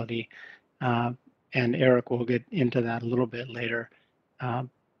Mobility. And Eric will get into that a little bit later.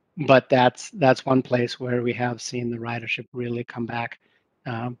 But that's one place where we have seen the ridership really come back,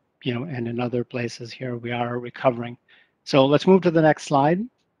 and in other places here we are recovering. So let's move to the next slide.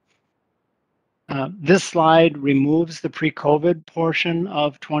 This slide removes the pre-COVID portion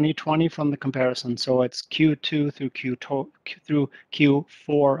of 2020 from the comparison. So it's Q2 through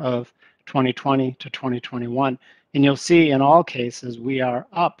Q4 of 2020 to 2021. And you'll see in all cases, we are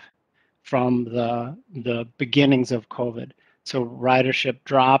up from the beginnings of COVID. So ridership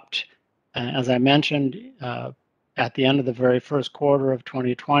dropped, as I mentioned, at the end of the very first quarter of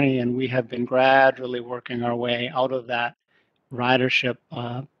 2020, and we have been gradually working our way out of that ridership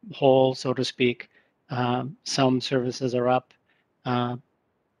hole, so to speak. Some services are up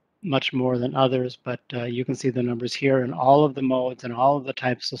much more than others, but you can see the numbers here, and all of the modes and all of the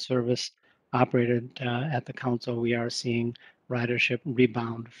types of service operated at the council. We are seeing ridership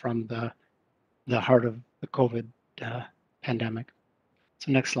rebound from the heart of the COVID pandemic.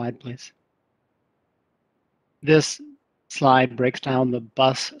 So next slide, please. This slide breaks down the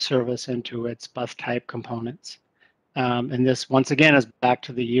bus service into its bus type components. And this, once again, is back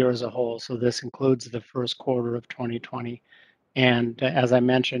to the year as a whole. So this includes the first quarter of 2020. And as I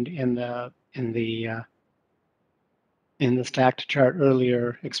mentioned in the stacked chart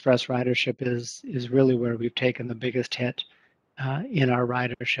earlier, express ridership is really where we've taken the biggest hit in our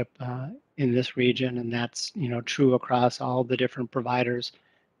ridership in this region, and that's true across all the different providers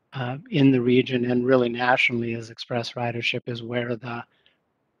in the region, and really nationally, as express ridership is where the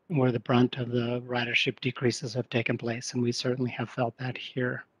brunt of the ridership decreases have taken place, and we certainly have felt that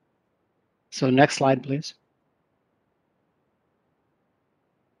here. So next slide, please.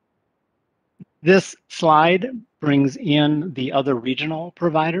 This slide brings in the other regional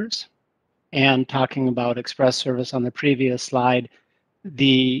providers, and talking about express service on the previous slide,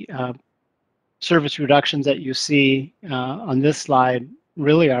 the service reductions that you see on this slide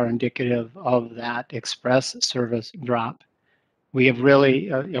really are indicative of that express service drop. We have really,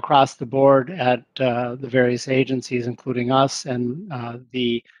 across the board at the various agencies, including us and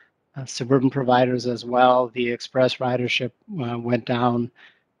the suburban providers as well, the express ridership went down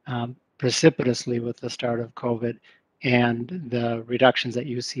precipitously with the start of COVID, and the reductions that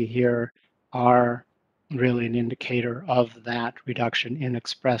you see here are really an indicator of that reduction in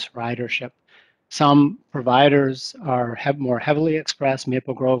express ridership. Some providers are more heavily express.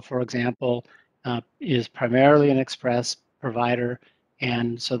 Maple Grove, for example, is primarily an express provider,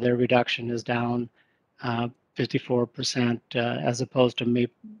 and so their reduction is down 54% as opposed to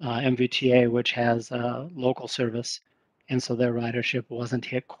MVTA, which has local service, and so their ridership wasn't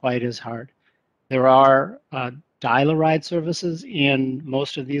hit quite as hard. There are dial-a-ride services in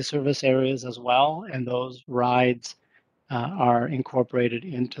most of these service areas as well, and those rides are incorporated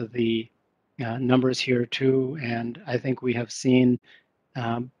into the numbers here too. And I think we have seen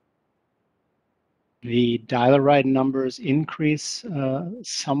the dial-a-ride numbers increase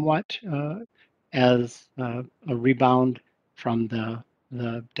somewhat as a rebound from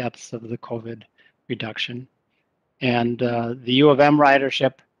the depths of the COVID reduction. And the U of M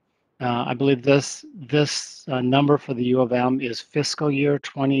ridership, I believe this number for the U of M is fiscal year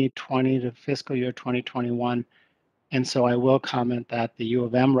 2020 to fiscal year 2021. And so I will comment that the U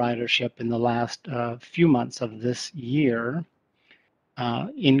of M ridership in the last few months of this year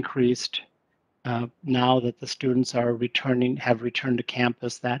increased. Now that the students are have returned to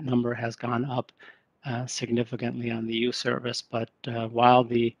campus, that number has gone up significantly on the U service. But while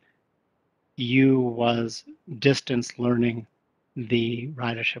the U was distance learning, the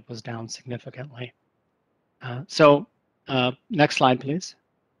ridership was down significantly. Next slide, please.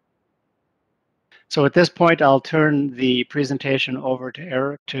 So at this point, I'll turn the presentation over to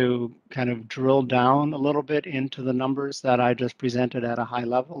Eric to kind of drill down a little bit into the numbers that I just presented at a high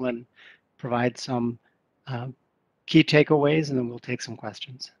level and provide some key takeaways, and then we'll take some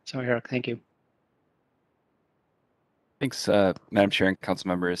questions. So Eric, thank you. Thanks, Madam Chair and council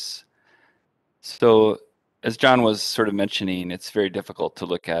members. So as John was sort of mentioning, it's very difficult to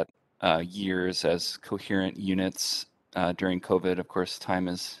look at years as coherent units during COVID. Of course, time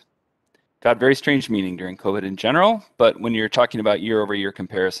has got very strange meaning during COVID in general, but when you're talking about year-over-year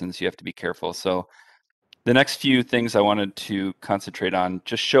comparisons, you have to be careful. So the next few things I wanted to concentrate on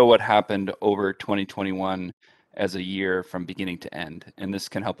just show what happened over 2021 as a year from beginning to end. And this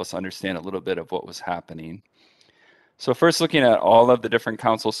can help us understand a little bit of what was happening. So first, looking at all of the different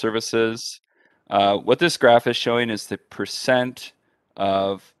council services, what this graph is showing is the percent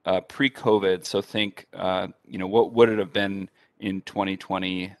of pre-COVID. So think, what would it have been in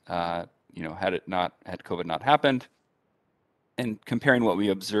 2020, had COVID not happened, and comparing what we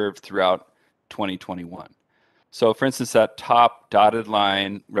observed throughout 2021. So for instance, that top dotted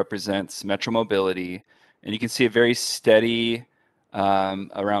line represents Metro Mobility, and you can see a very steady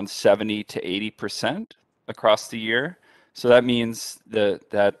around 70 to 80% across the year. So that means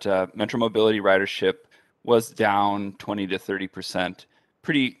that Metro Mobility ridership was down 20 to 30%,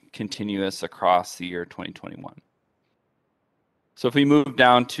 pretty continuous across the year 2021. So if we move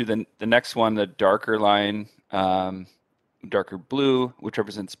down to the next one, the darker line, darker blue, which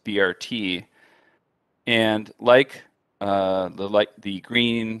represents BRT, and like the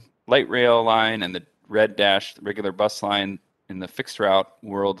green light rail line and the red dash regular bus line in the fixed route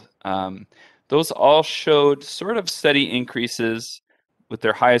world, those all showed sort of steady increases with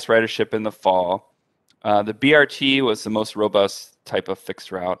their highest ridership in the fall. The BRT was the most robust type of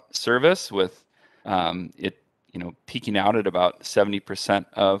fixed route service, with it peaking out at about 70%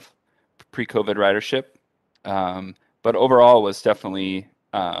 of pre-COVID ridership, but overall was definitely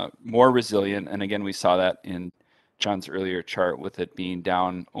more resilient. And again, we saw that in John's earlier chart with it being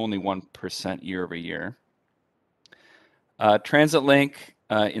down only 1% year over year. Transit Link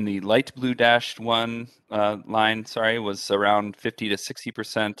in the light blue dashed line, was around 50 to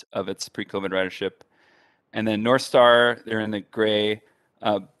 60% of its pre-COVID ridership. And then North Star, they're in the gray,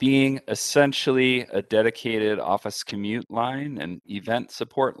 being essentially a dedicated office commute line and event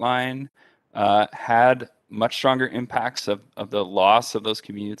support line, had much stronger impacts of the loss of those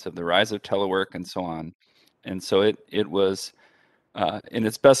commutes, of the rise of telework and so on. And so it was in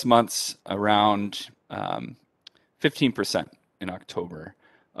its best months around 15% in October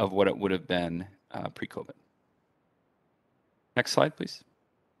of what it would have been pre-COVID. Next slide, please.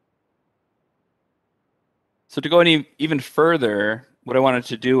 So to go even further, what I wanted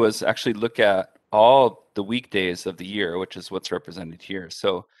to do was actually look at all the weekdays of the year, which is what's represented here.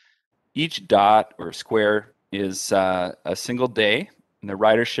 So each dot or square is a single day, and the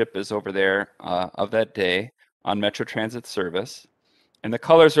ridership is over there of that day on Metro Transit service. And the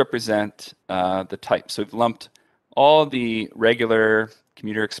colors represent the type. So we've lumped all the regular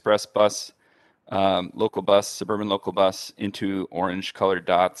commuter express bus, local bus, suburban local bus into orange colored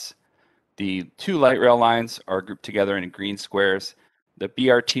dots. The two light rail lines are grouped together in green squares. The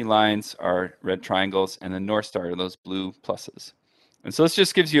BRT lines are red triangles, and the North Star are those blue pluses. And so this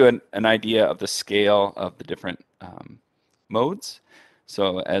just gives you an idea of the scale of the different modes.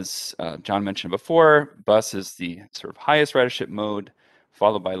 So as John mentioned before, bus is the sort of highest ridership mode,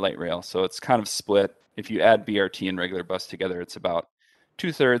 followed by light rail. So it's kind of split. If you add BRT and regular bus together, it's about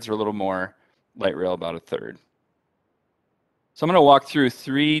 2/3 or a little more, light rail about 1/3. So I'm going to walk through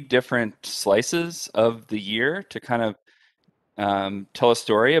 3 different slices of the year to kind of tell a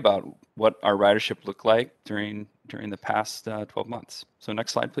story about what our ridership looked like during the past 12 months. So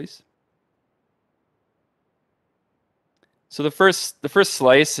next slide, please. So the first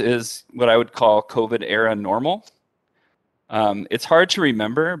slice is what I would call COVID era normal. It's hard to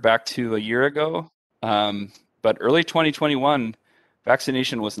remember back to a year ago, but early 2021,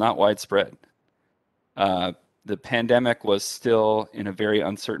 vaccination was not widespread. The pandemic was still in a very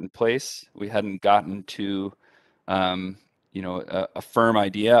uncertain place. We hadn't gotten to, a firm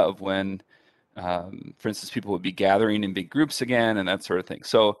idea of when, for instance, people would be gathering in big groups again and that sort of thing.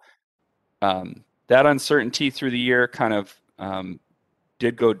 So that uncertainty through the year kind of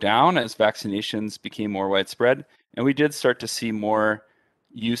did go down as vaccinations became more widespread, and we did start to see more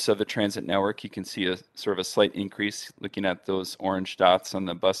use of the transit network. You can see a sort of a slight increase looking at those orange dots on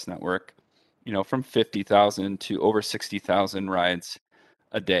the bus network, from 50,000 to over 60,000 rides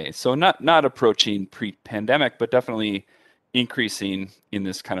a day. So not approaching pre-pandemic, but definitely increasing in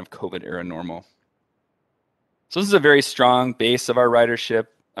this kind of COVID era normal. So this is a very strong base of our ridership.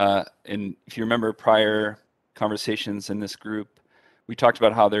 And if you remember prior conversations in this group, we talked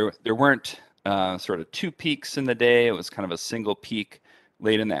about how there weren't sort of 2 peaks in the day. It was kind of a single peak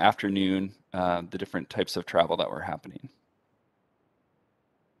late in the afternoon, the different types of travel that were happening.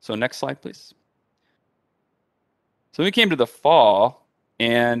 So next slide, please. So we came to the fall,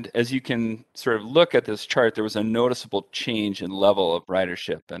 and as you can sort of look at this chart, there was a noticeable change in level of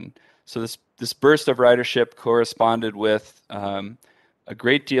ridership. And so this burst of ridership corresponded with a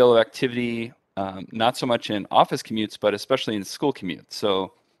great deal of activity, not so much in office commutes, but especially in school commutes.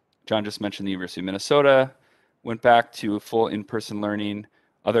 So John just mentioned the University of Minnesota went back to full in-person learning.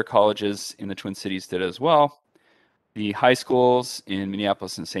 Other colleges in the Twin Cities did as well. The high schools in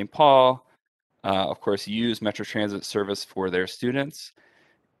Minneapolis and St. Paul, of course, use Metro Transit service for their students.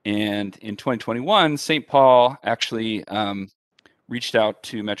 And in 2021, St. Paul actually reached out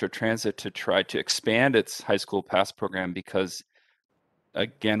to Metro Transit to try to expand its high school pass program because,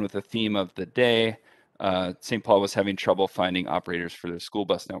 again, with the theme of the day, St. Paul was having trouble finding operators for their school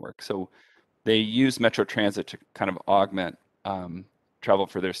bus network. So they used Metro Transit to kind of augment travel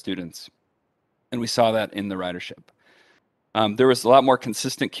for their students. And we saw that in the ridership. There was a lot more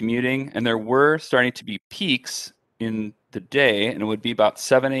consistent commuting, and there were starting to be peaks in the day, and it would be about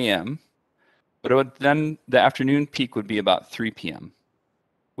 7 a.m. But then the afternoon peak would be about 3 p.m.,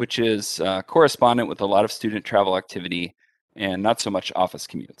 which is correspondent with a lot of student travel activity and not so much office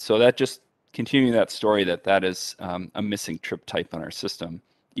commute. So that just continuing that story that is a missing trip type on our system,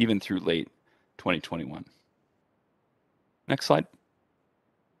 even through late 2021. Next slide.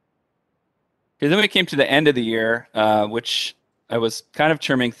 Okay, then we came to the end of the year, which I was kind of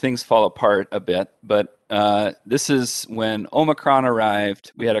terming things fall apart a bit, but this is when Omicron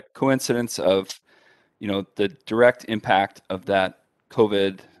arrived. We had a coincidence of, the direct impact of that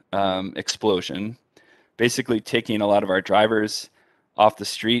COVID explosion, basically taking a lot of our drivers off the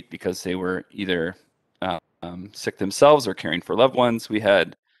street because they were either sick themselves or caring for loved ones. We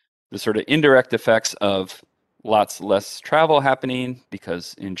had the sort of indirect effects of lots less travel happening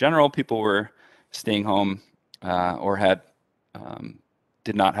because in general people were staying home or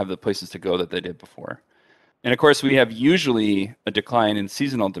did not have the places to go that they did before. And of course, we have usually a decline in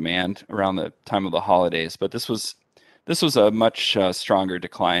seasonal demand around the time of the holidays, but this was a much stronger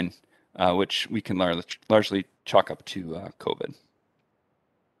decline, which we can largely chalk up to COVID.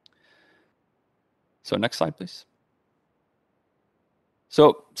 So next slide, please.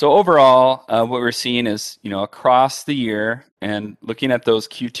 So overall, what we're seeing is, across the year and looking at those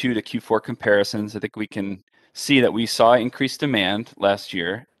Q2 to Q4 comparisons, I think we can see that we saw increased demand last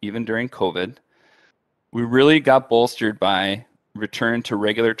year, even during COVID. We really got bolstered by return to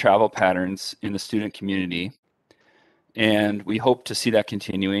regular travel patterns in the student community. And we hope to see that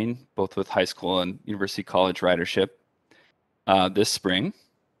continuing both with high school and university college ridership this spring.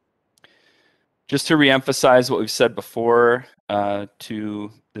 Just to reemphasize what we've said before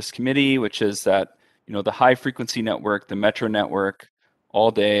to this committee, which is that the high frequency network, the metro network,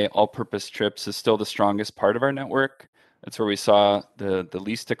 all day, all purpose trips is still the strongest part of our network. That's where we saw the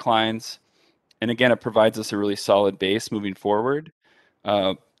least declines. And again, it provides us a really solid base moving forward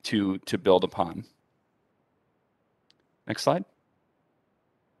to build upon. Next slide.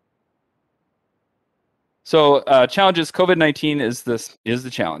 So challenges, COVID-19 is the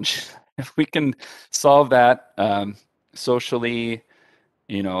challenge. If we can solve that socially,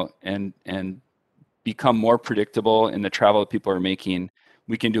 and become more predictable in the travel that people are making,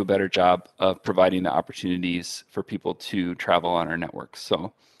 we can do a better job of providing the opportunities for people to travel on our network.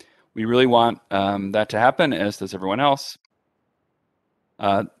 So we really want that to happen, as does everyone else.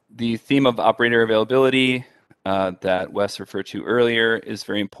 The theme of operator availability that Wes referred to earlier is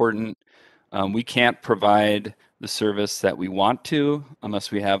very important. We can't provide the service that we want to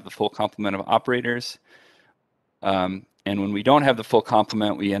unless we have the full complement of operators. And when we don't have the full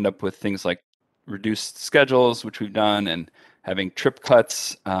complement, we end up with things like reduced schedules, which we've done, and having trip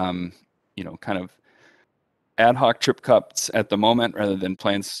cuts, kind of ad hoc trip cuts at the moment rather than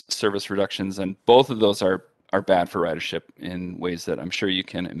planned service reductions. And both of those are bad for ridership in ways that I'm sure you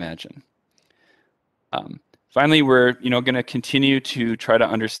can imagine. Finally, we're going to continue to try to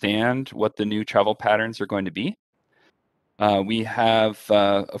understand what the new travel patterns are going to be. We have,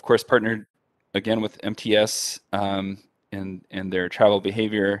 of course, partnered again with MTS and their travel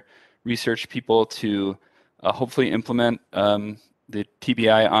behavior research people to hopefully implement the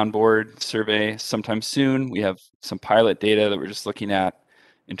TBI onboard survey sometime soon. We have some pilot data that we're just looking at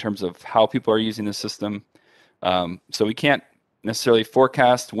in terms of how people are using the system. So we can't necessarily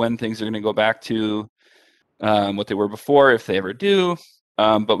forecast when things are going to go back to what they were before, if they ever do,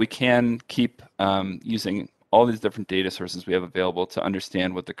 but we can keep using all these different data sources we have available to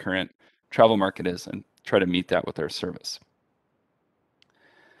understand what the current travel market is and try to meet that with our service.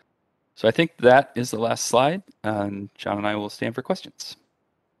 So I think that is the last slide, and John and I will stand for questions.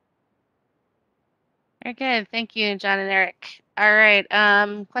 Very good. Thank you, John and Eric. All right.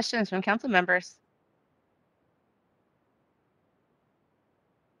 Questions from council members?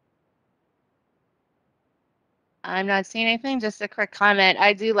 I'm not seeing anything. Just a quick comment.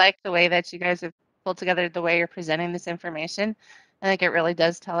 I do like the way that you guys have pulled together the way you're presenting this information. I think it really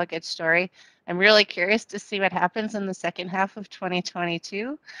does tell a good story. I'm really curious to see what happens in the second half of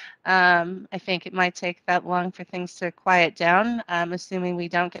 2022. I think it might take that long for things to quiet down, assuming we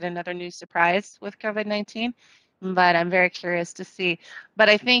don't get another new surprise with COVID-19. But I'm very curious to see. But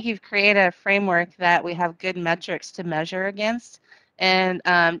I think you've created a framework that we have good metrics to measure against. And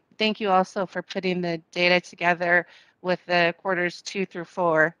thank you also for putting the data together with the quarters 2 through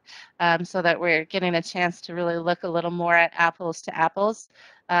 4 so that we're getting a chance to really look a little more at apples to apples.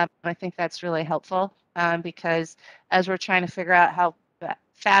 I think that's really helpful because as we're trying to figure out how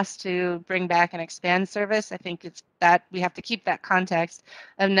fast to bring back and expand service, I think it's that we have to keep that context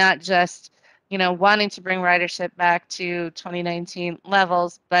of not just wanting to bring ridership back to 2019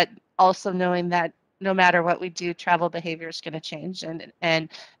 levels, but also knowing that no matter what we do, travel behavior is going to change, and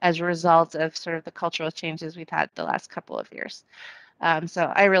as a result of sort of the cultural changes we've had the last couple of years.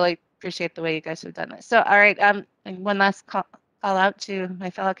 So I really appreciate the way you guys have done this. So all right, one last call out to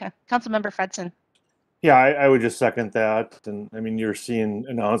my fellow council member Fredson. Yeah, I would just second that. And I mean, you're seeing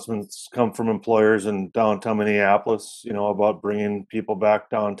announcements come from employers in downtown Minneapolis, about bringing people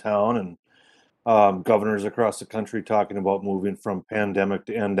back downtown, and governors across the country talking about moving from pandemic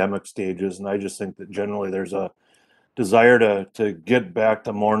to endemic stages. And I just think that generally there's a desire to get back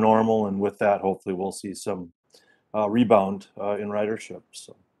to more normal. And with that, hopefully we'll see some rebound in ridership.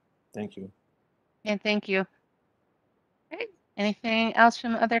 So thank you. And thank you. All right. Anything else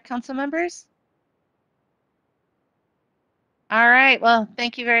from other council members? All right. Well,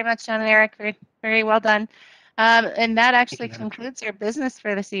 thank you very much, John and Eric. Very, very well done. And that actually concludes our business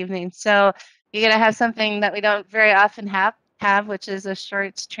for this evening. So you're going to have something that we don't very often have, which is a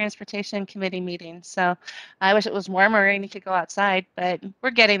short transportation committee meeting. So I wish it was warmer and you could go outside, but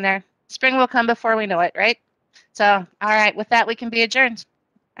we're getting there. Spring will come before we know it, right? So, all right. With that, we can be adjourned.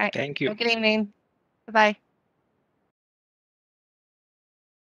 All right. Thank you. Have a good evening. Bye-bye.